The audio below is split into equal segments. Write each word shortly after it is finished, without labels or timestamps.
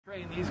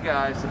Train these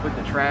guys to put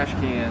the trash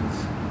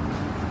cans.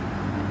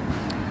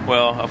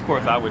 Well, of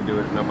course I would do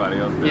it if nobody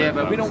else does. Yeah,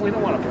 but we don't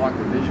want to block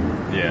the visual.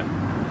 Yeah.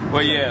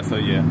 Well, yeah. So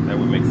yeah, that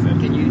would make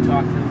sense. Can you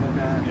talk to them about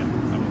that? Yeah.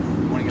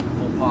 You want to get the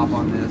full pop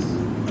on this?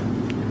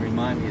 And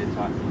remind me to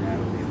talk to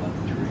Natalie about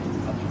the tree.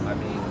 I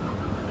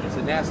mean, it's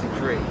a nasty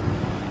tree.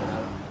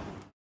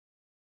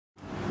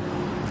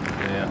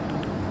 Yeah.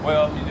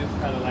 Well, you just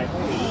kind of like,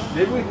 hey.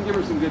 Maybe we can give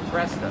her some good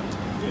press though.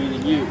 Yeah.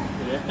 Meaning you.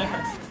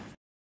 Yeah.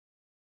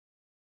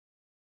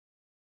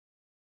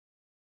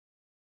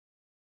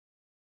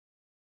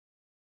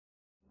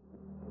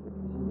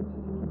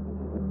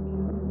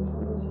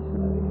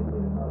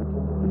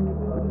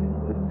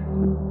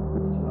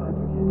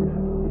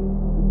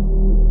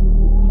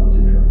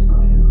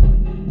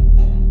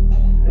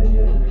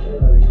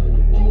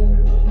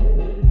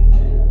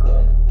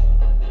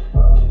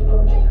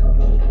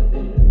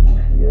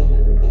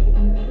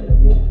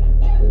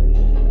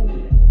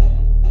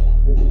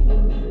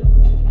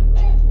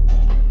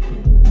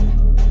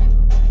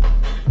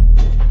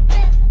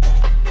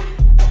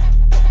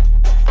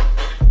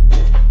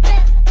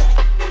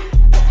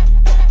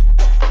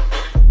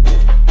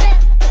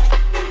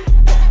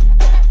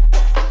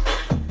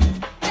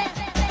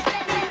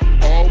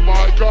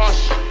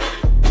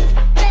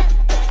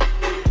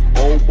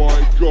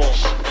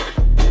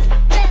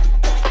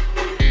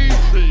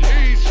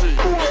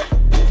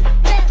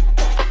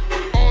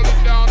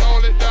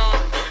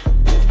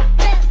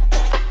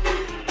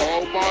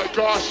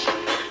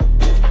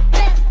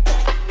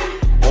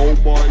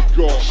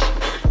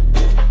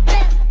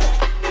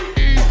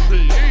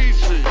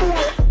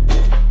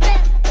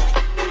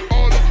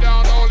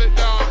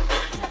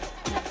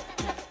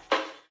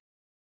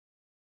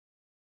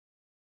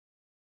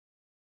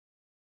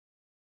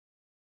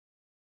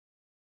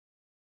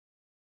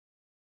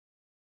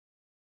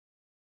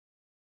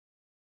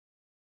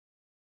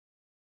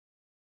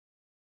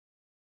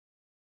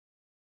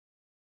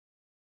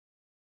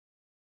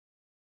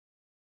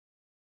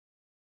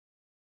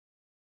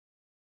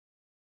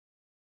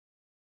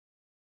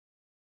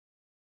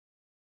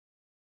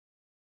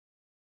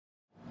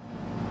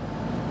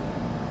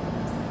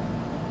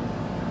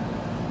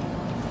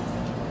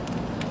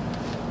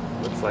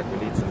 Looks like we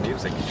need some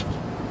music.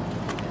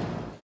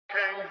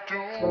 Can't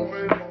do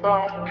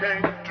without,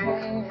 can't do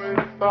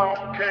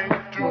without,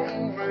 can't do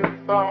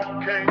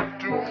without, can't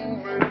do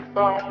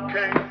without,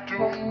 can't do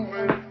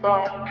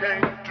without,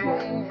 can't do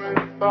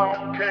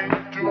without,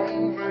 can't do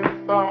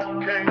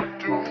without, can't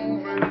do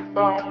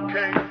without,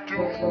 can't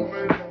do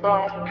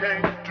without,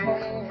 can't do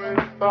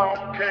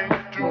without,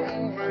 can't do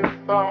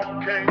without,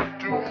 can't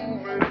do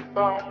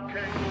without,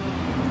 can't.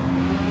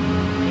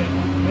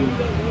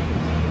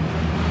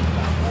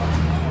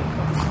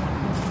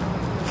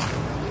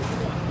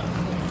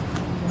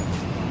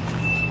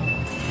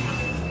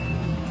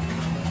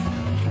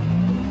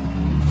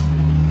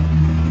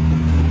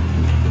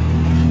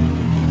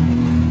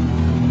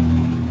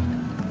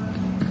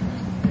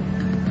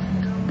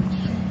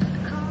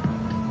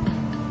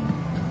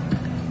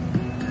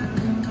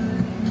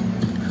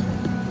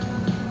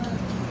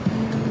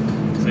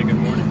 Say good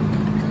morning.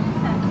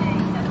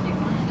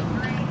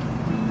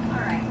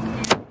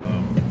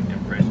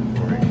 Impression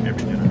for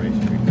every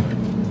generation. We want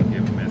to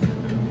give a message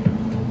of,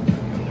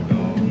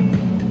 underdog. You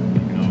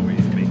can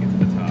always make it to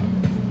the top.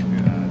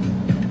 Your eyes,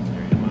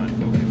 your mind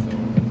focused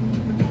on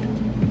the goal.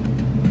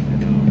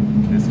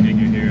 And this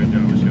figure here, the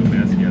show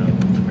mascot,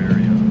 is a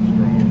very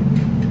strong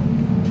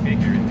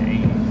figure in the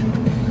 80s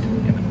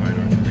in the fine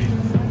arts arena.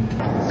 So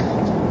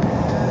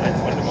that's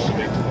one of the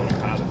motivations on a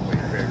pilot where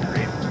you're very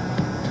creative.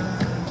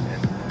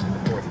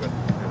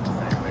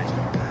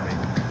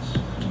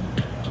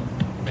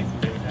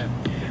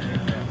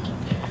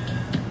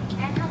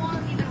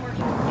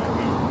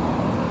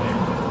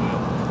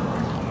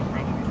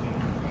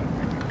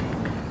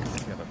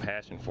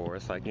 For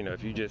us, like,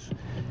 if you just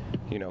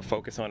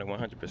focus on it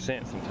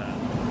 100%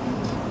 sometimes.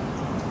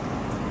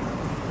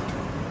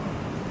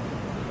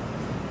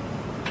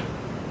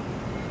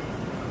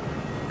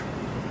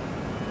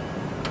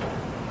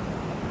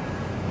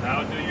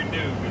 How do you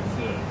do, good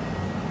sir?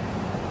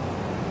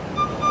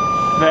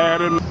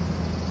 That and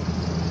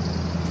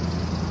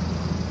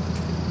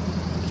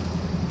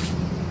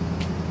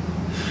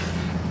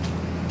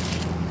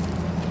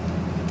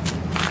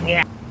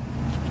yeah.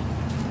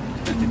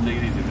 Take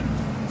it easy, man.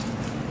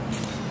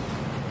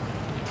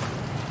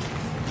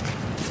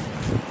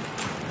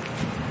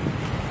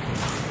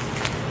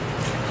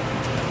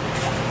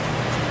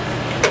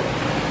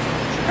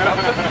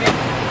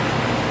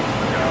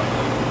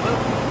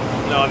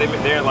 No,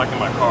 they're like in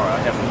my car. I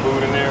have some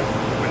food in there,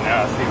 but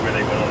now I see where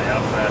they went on the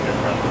outside.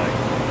 They're probably like,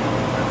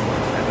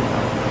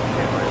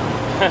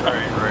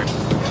 right.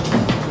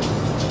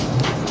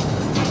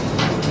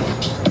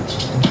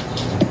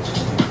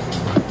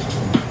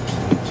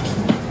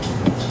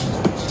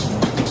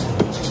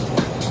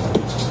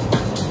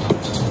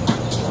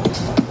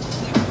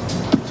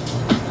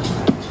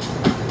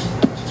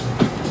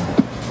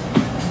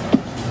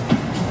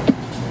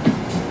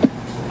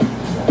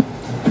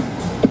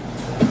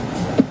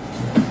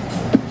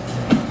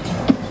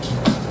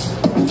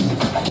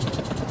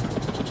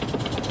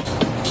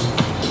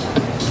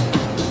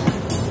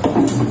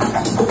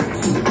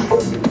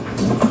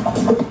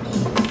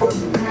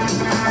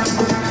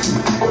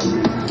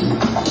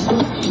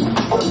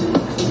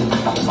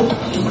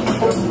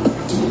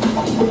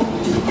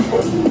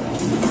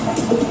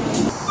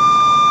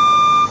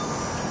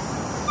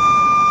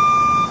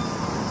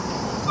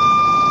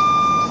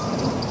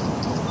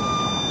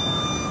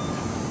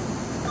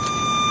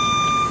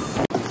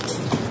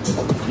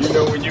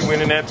 when you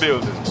went in that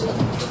building.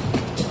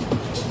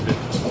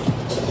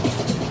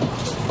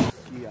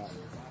 Yeah.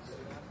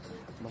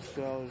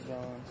 Michelle,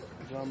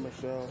 Jean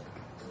Michel.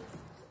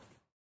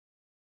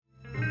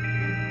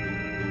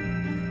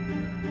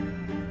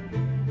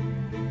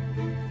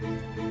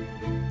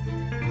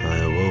 I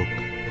awoke.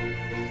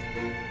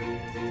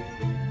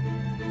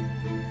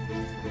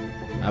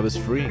 I was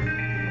free,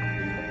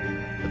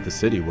 but the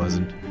city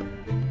wasn't.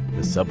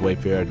 The subway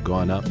fare had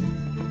gone up,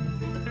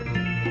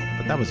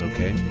 but that was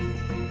okay.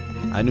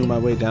 I knew my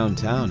way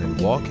downtown, and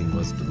walking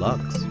was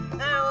deluxe.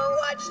 Now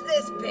watch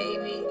this,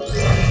 baby.